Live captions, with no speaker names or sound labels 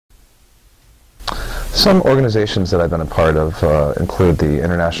Some organizations that I've been a part of include the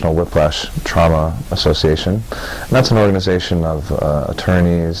International Whiplash Trauma Association, and that's an organization of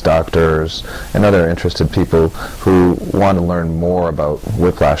attorneys, doctors, and other interested people who want to learn more about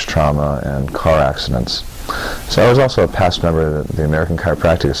whiplash trauma and car accidents. So I was also a past member of the American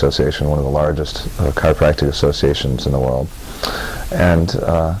Chiropractic Association, one of the largest chiropractic associations in the world, and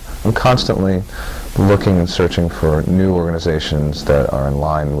I'm constantly looking and searching for new organizations that are in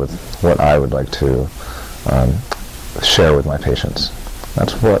line with what I would like to share with my patients.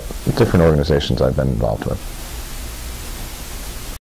 That's what different organizations I've been involved with.